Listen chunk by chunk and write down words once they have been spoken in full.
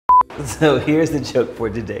So here's the joke for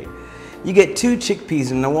today. You get two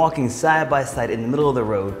chickpeas and they're walking side by side in the middle of the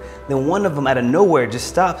road. Then one of them out of nowhere just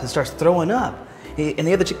stops and starts throwing up. And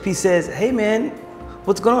the other chickpea says, "Hey man,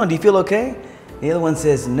 what's going on? Do you feel okay?" The other one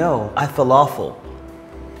says, "No, I falafel."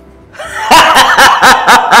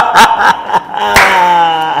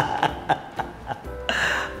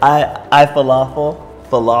 I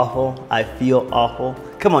falafel, I feel awful.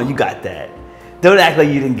 Come on, you got that. Don't act like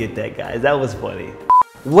you didn't get that, guys. That was funny.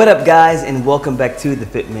 What up, guys, and welcome back to the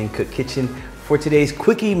FitMenCook kitchen. For today's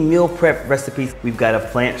quickie meal prep recipes, we've got a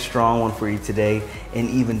plant strong one for you today, and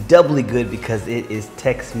even doubly good because it is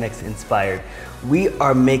Tex Mex inspired. We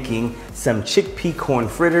are making some chickpea corn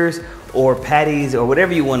fritters or patties or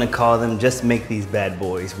whatever you want to call them. Just make these bad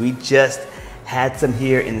boys. We just had some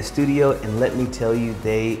here in the studio, and let me tell you,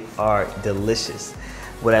 they are delicious.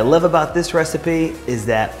 What I love about this recipe is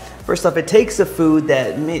that, first off, it takes a food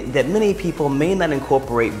that many people may not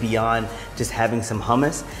incorporate beyond just having some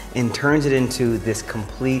hummus and turns it into this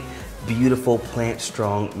complete, beautiful,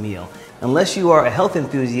 plant-strong meal. Unless you are a health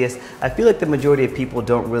enthusiast, I feel like the majority of people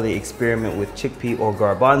don't really experiment with chickpea or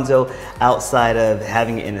garbanzo outside of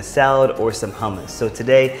having it in a salad or some hummus. So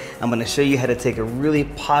today, I'm gonna show you how to take a really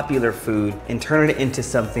popular food and turn it into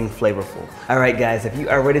something flavorful. All right, guys, if you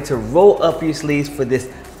are ready to roll up your sleeves for this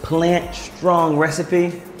plant-strong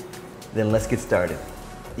recipe, then let's get started.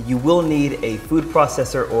 You will need a food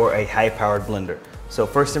processor or a high-powered blender. So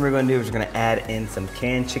first thing we're gonna do is we're gonna add in some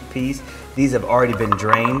canned chickpeas. These have already been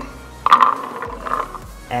drained.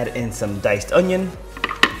 Add in some diced onion.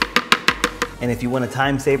 And if you want a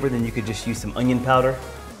time saver, then you could just use some onion powder,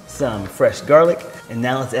 some fresh garlic, and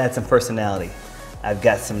now let's add some personality. I've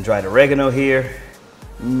got some dried oregano here,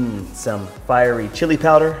 some fiery chili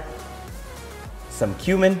powder, some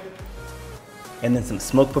cumin, and then some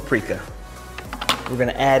smoked paprika. We're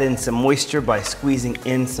gonna add in some moisture by squeezing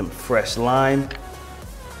in some fresh lime.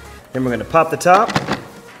 Then we're gonna pop the top,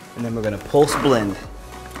 and then we're gonna pulse blend.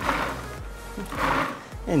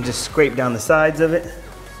 And just scrape down the sides of it,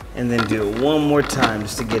 and then do it one more time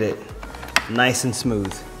just to get it nice and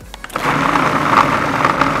smooth.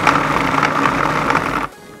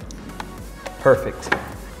 Perfect.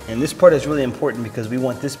 And this part is really important because we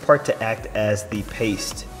want this part to act as the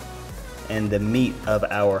paste and the meat of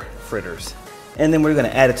our fritters. And then we're gonna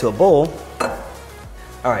add it to a bowl.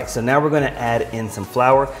 All right, so now we're gonna add in some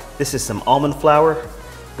flour. This is some almond flour.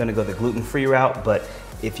 I'm gonna go the gluten-free route, but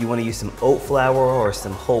if you want to use some oat flour or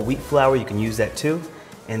some whole wheat flour, you can use that too.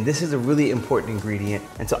 And this is a really important ingredient,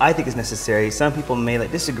 and so I think it's necessary. Some people may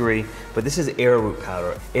disagree, but this is arrowroot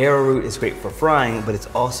powder. Arrowroot is great for frying, but it's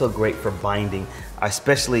also great for binding,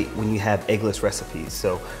 especially when you have eggless recipes.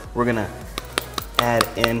 So we're gonna add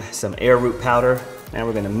in some arrowroot powder, and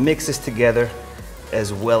we're gonna mix this together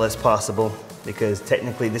as well as possible, because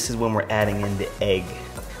technically this is when we're adding in the egg.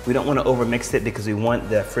 We don't want to overmix it because we want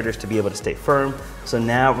the fritters to be able to stay firm. So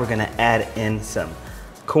now we're gonna add in some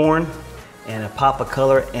corn and a pop of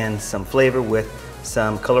color and some flavor with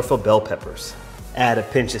some colorful bell peppers. Add a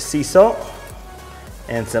pinch of sea salt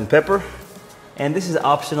and some pepper. And this is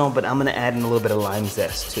optional, but I'm gonna add in a little bit of lime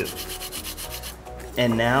zest too.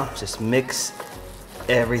 And now just mix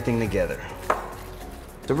everything together.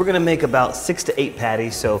 So we're gonna make about 6 to 8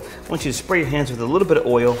 patties. So I want you to spray your hands with a little bit of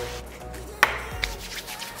oil.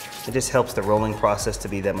 It just helps the rolling process to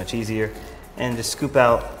be that much easier. And just scoop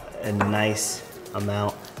out a nice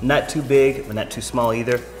amount. Not too big, but not too small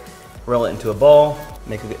either. Roll it into a ball,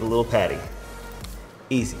 make a little patty.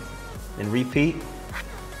 Easy. Then repeat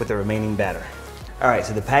with the remaining batter. All right,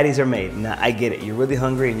 so the patties are made. Now I get it, you're really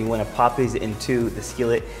hungry and you wanna pop these into the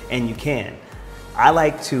skillet, and you can. I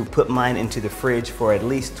like to put mine into the fridge for at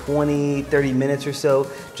least 20, 30 minutes or so,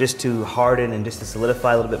 just to harden and just to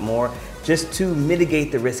solidify a little bit more, just to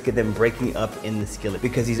mitigate the risk of them breaking up in the skillet,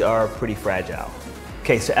 because these are pretty fragile.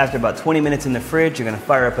 Okay, so after about 20 minutes in the fridge, you're gonna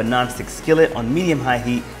fire up a nonstick skillet on medium-high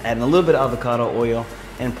heat, adding a little bit of avocado oil,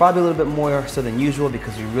 and probably a little bit more so than usual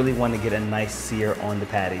because you really want to get a nice sear on the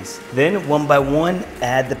patties. Then one by one,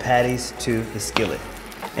 add the patties to the skillet.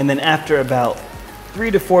 And then after about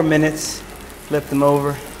 3 to 4 minutes, flip them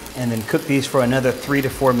over, and then cook these for another 3 to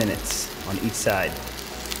 4 minutes on each side.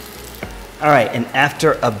 All right, and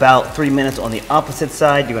after about 3 minutes on the opposite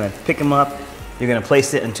side, you're gonna pick them up, you're gonna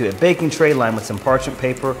place it into a baking tray lined with some parchment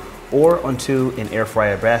paper or onto an air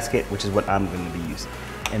fryer basket, which is what I'm gonna be using.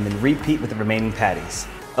 And then repeat with the remaining patties.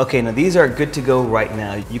 Okay, now these are good to go right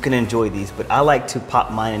now. You can enjoy these, but I like to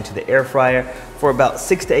pop mine into the air fryer for about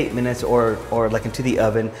 6 to 8 minutes or like into the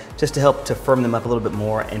oven, just to help to firm them up a little bit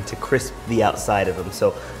more and to crisp the outside of them.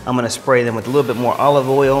 So I'm gonna spray them with a little bit more olive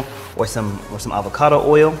oil or some avocado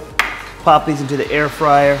oil. Pop these into the air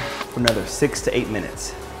fryer for another 6 to 8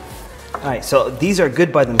 minutes. All right, so these are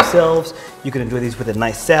good by themselves. You can enjoy these with a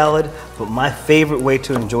nice salad, but my favorite way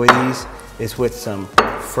to enjoy these is with some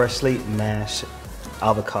freshly mashed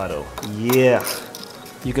avocado. Yeah.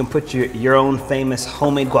 You can put your own famous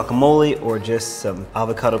homemade guacamole or just some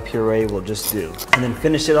avocado puree will just do. And then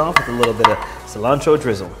finish it off with a little bit of cilantro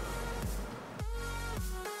drizzle.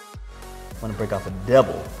 I want to break off a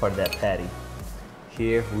double part of that patty.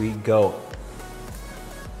 Here we go.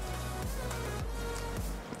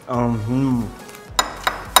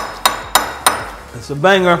 It's a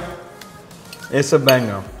banger. It's a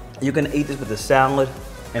banger. You can eat this with a salad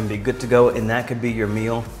and be good to go, and that could be your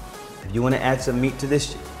meal. If you want to add some meat to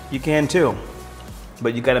this, you can too.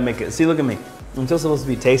 But you got to make it. See, look at me. I'm still supposed to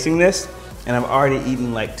be tasting this, and I'm already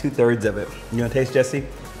eating like 2/3 of it. You want to taste, Jesse?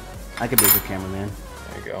 I could be a good cameraman.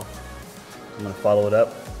 There you go. I'm gonna follow it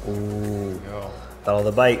up. Ooh. Follow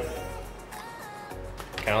the bite.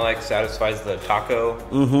 Kind of like satisfies the taco.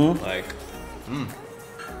 Like,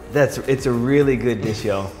 It's a really good dish,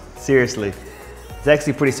 y'all. Seriously. It's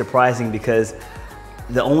actually pretty surprising because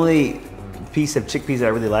the only piece of chickpeas that I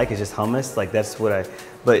really like is just hummus. Like that's what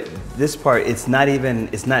but this part, it's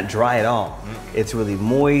not dry at all. It's really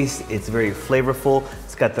moist, it's very flavorful.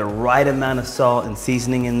 It's got the right amount of salt and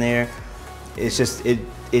seasoning in there. It's just, it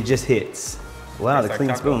just hits. Wow, the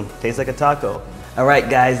clean spoon. Tastes like a taco. All right,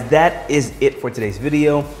 guys, that is it for today's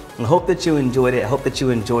video. I hope that you enjoyed it. I hope that you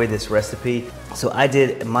enjoyed this recipe. So I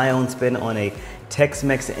did my own spin on a Tex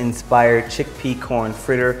Mex inspired chickpea corn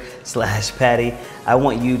fritter / patty. I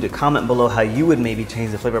want you to comment below how you would maybe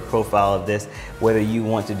change the flavor profile of this, whether you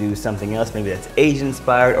want to do something else, maybe that's Asian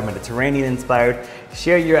inspired or Mediterranean inspired.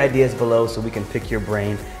 Share your ideas below so we can pick your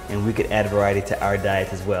brain and we could add variety to our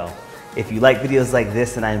diet as well. If you like videos like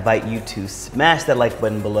this, then I invite you to smash that like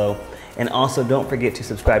button below. And also don't forget to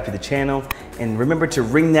subscribe to the channel. And remember to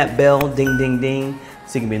ring that bell, ding, ding, ding,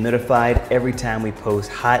 so you can be notified every time we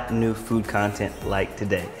post hot new food content like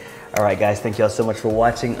today. All right, guys, thank y'all so much for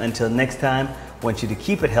watching. Until next time, I want you to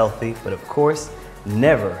keep it healthy, but of course,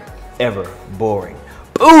 never, ever boring.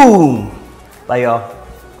 Boom! Bye, y'all.